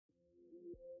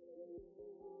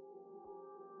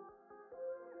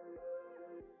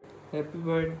Happy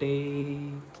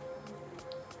birthday.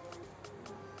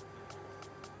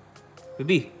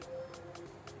 Baby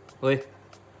ओए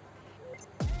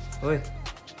ओए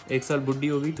 1 साल बुढ़ी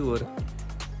हो गई तू और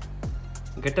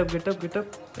get up get up get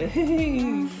up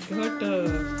get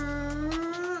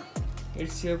up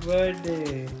it's your birthday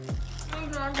I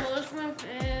can't wash my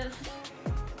face.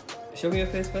 show me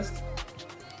your face first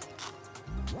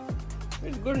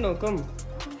it's good now come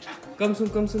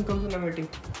soon I'm waiting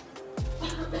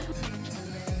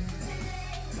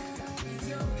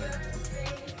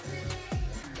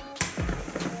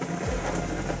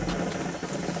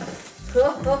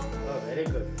Oh, very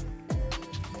good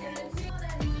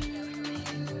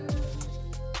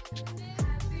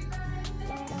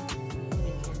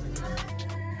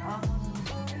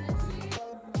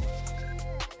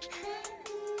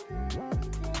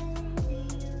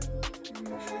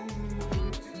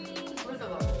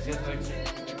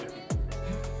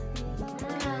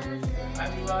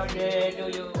Happy birthday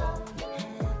to you.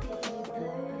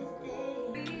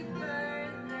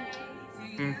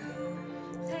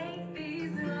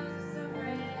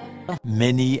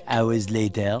 Many hours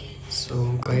later.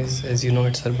 So guys, as you know,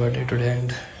 it's her birthday today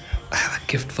and I have a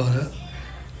gift for her.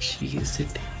 She is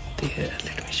sitting there.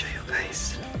 Let me show you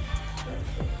guys.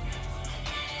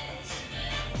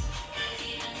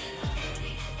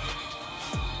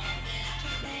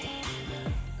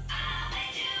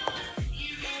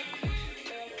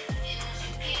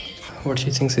 What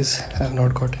she thinks is I have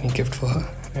not got any gift for her,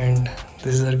 and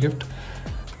this is her gift.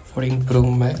 14 Pro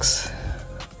Max.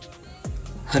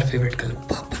 Her favorite color,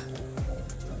 purple.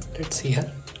 Let's see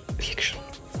her reaction.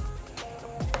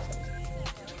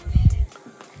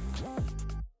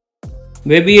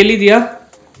 Baby, ये ली दिया?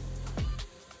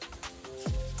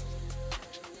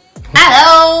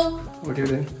 hello. What are you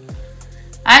doing?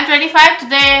 I'm 25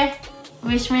 today.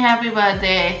 Wish me happy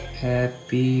birthday.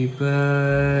 Happy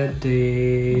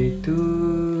birthday to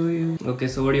you. Okay,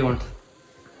 so what do you want?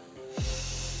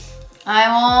 I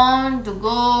want to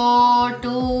go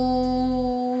to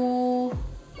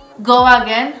Goa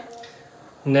again.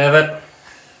 Never.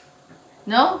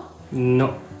 No?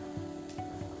 No.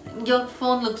 Your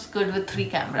phone looks good with 3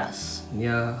 cameras.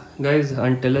 Yeah, guys,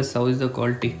 and tell us how is the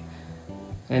quality.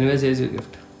 Anyways, here's your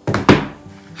gift.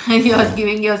 You're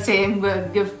giving your same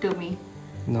gift to me.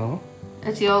 No,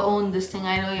 It's your own this thing.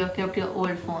 I know you kept your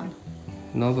old phone.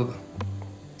 no, Baba.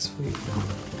 It's for you.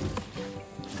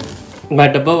 My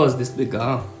dabba was this big,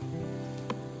 huh?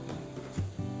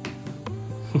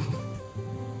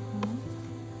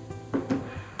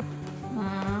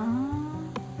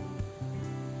 Mm.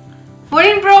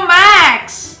 14 Pro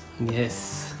Max!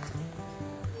 Yes.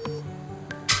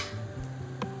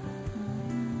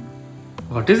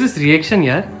 What is this reaction,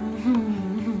 yaar?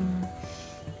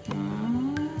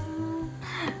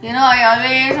 You know, I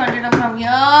always wanted to from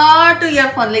here to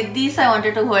earphone. Like this I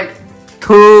wanted to hold.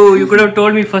 Thoo, you could have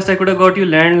told me first. I could have got you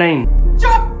landline.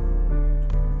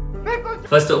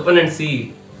 First, open and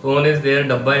see. Phone is there,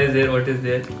 dabba is there. What is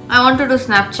there? I want to do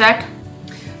Snapchat.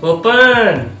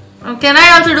 Open. Can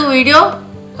I also do video?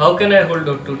 How can I hold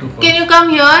two phones? Can you come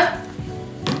here?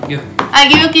 Yeah. I'll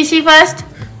give you kissy first.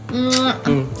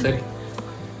 Sorry.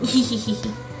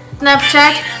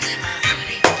 Snapchat.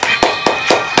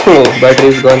 Oh, battery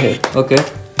is gone here. Okay.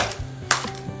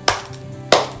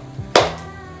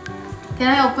 Can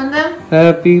I open them?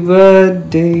 Happy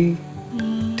birthday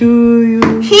to you.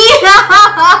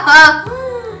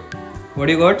 What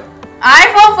do you got?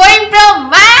 iPhone 14 Pro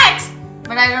Max!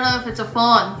 But I don't know if it's a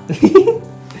phone.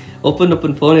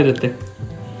 Open phone irate.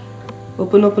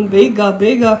 Open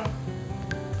bega.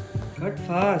 Cut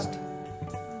fast.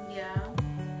 Yeah.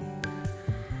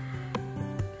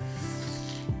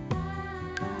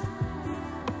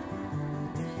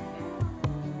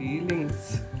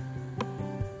 Feelings.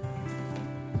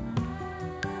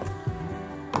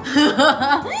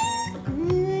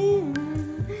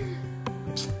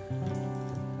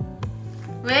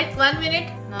 Wait 1 minute.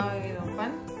 Now we will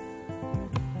open.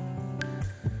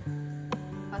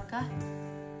 Pakka.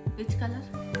 Which color?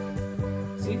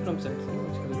 See from side. See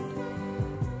which color it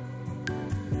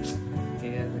is.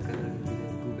 Here the color will be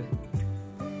Google.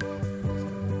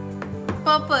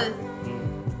 Purple.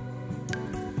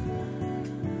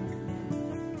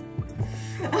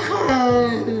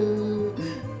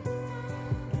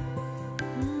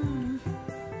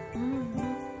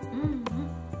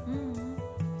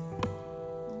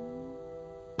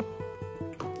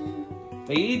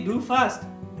 Hey, do fast.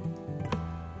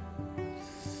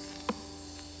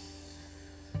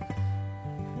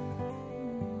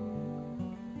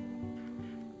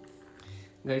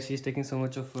 Guys, she's taking so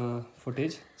much of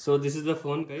footage. So this is the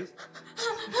phone, guys.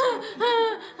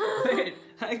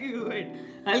 I'll give you. Wait.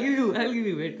 I'll give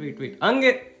you. Wait.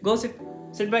 Ange, go sit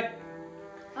back.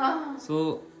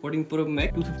 So 14 Pro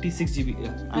Max, 256 GB.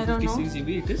 Yeah, 256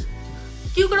 GB it is.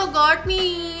 You could have got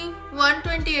me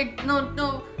 128.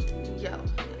 No. Yeah.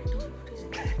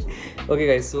 Okay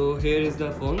guys, so here is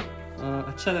the phone.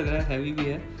 अच्छा लग रहा है, heavy भी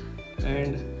है.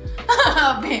 And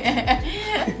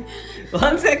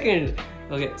 1 second.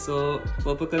 Okay, so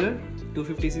purple color,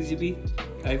 256 GB,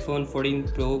 iPhone 14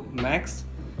 Pro Max.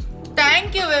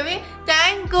 Thank you, baby.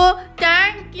 Thank you,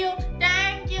 baby.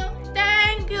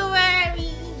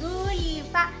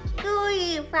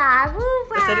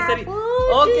 Sorry.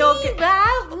 Okay.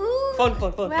 Phone.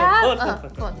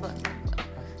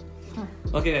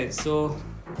 Okay guys, so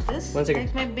This 1 second.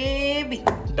 like my baby.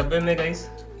 डब्बे में guys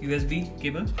USB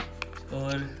cable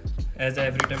और as I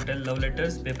every time tell love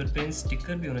letters, paper pen,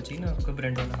 sticker भी होना चाहिए ना आपका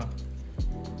brand वाला. हाँ.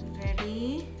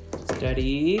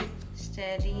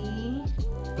 Steady.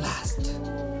 Blast.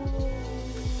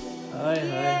 Hi.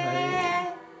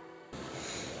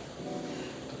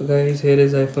 So guys, here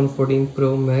is iPhone 14 Pro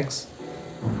Max.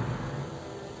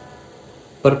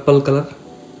 Purple color.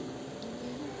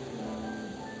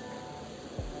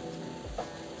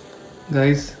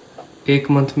 Guys, एक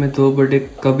मंथ में 2 बर्थडे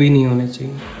कभी नहीं होने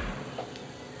चाहिए.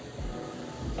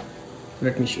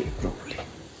 Let me show you properly.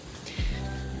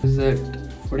 Is that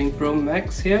 14 Pro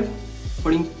Max here?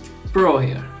 14 Pro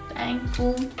here. Thank you.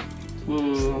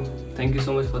 Thank you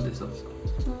so much for this also.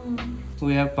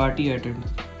 We have party at it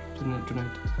tonight.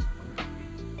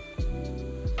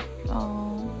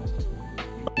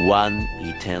 One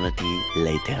eternity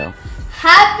later.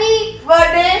 Happy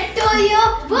birthday to you,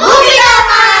 Bhumika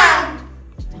ma'am.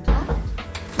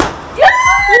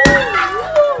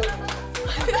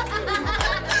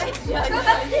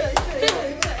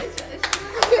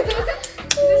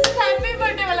 This is happy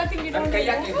birthday wala thing you don't know. Happy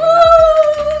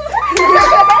birthday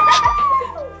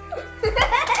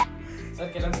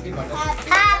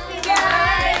to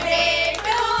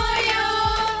you.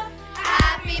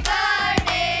 Happy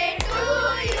birthday to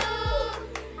you.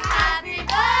 Happy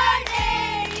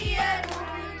birthday, dear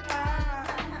Bhumika.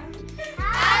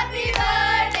 Happy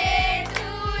birthday to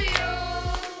you.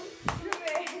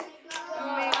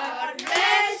 May God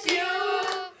bless you.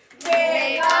 May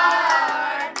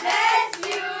God bless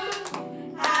you.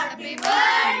 Happy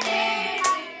birthday,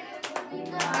 dear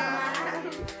Bhumika.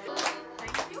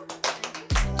 Thank you.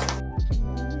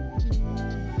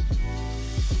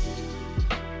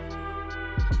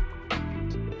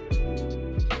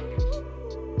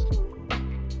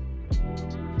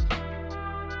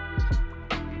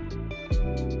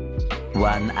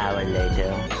 One hour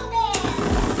later.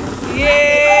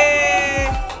 Yay!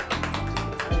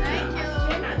 Thank you.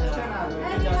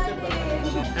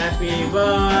 Happy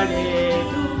birthday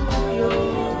to you.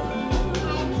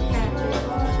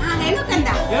 Hello,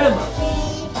 Kanda.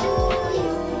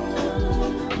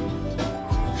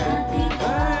 Happy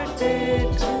birthday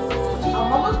to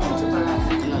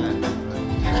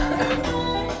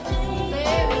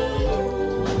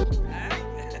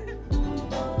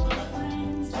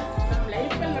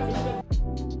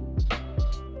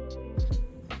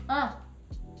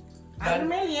ಅದ್ರ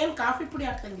ಮೇಲೆ ಏನ್ coffee ಪುಡಿ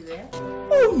ಹಾಕ್ತಂಗಿದೆ.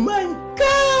 Oh my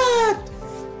god!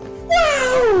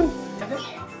 Wow!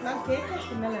 ನಾನು cake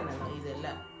ತಿನ್ನಲ್ಲ ನಾನು ಇದೆಲ್ಲ.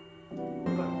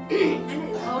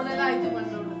 ಅವನೆಲ್ಲ ಆಯ್ತು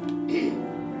ಬಂದವಳು.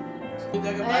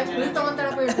 ಫುಲ್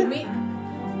ತಗೊಂತಾಳಪ್ಪ ಭೂಮಿ.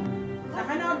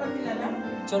 ಸಹನಾ ಅವ್ರು ಬಂದಿಲ್ಲಲ್ಲ.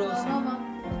 ಚಲೋ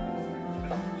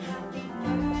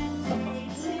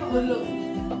ಫುಲ್ಲು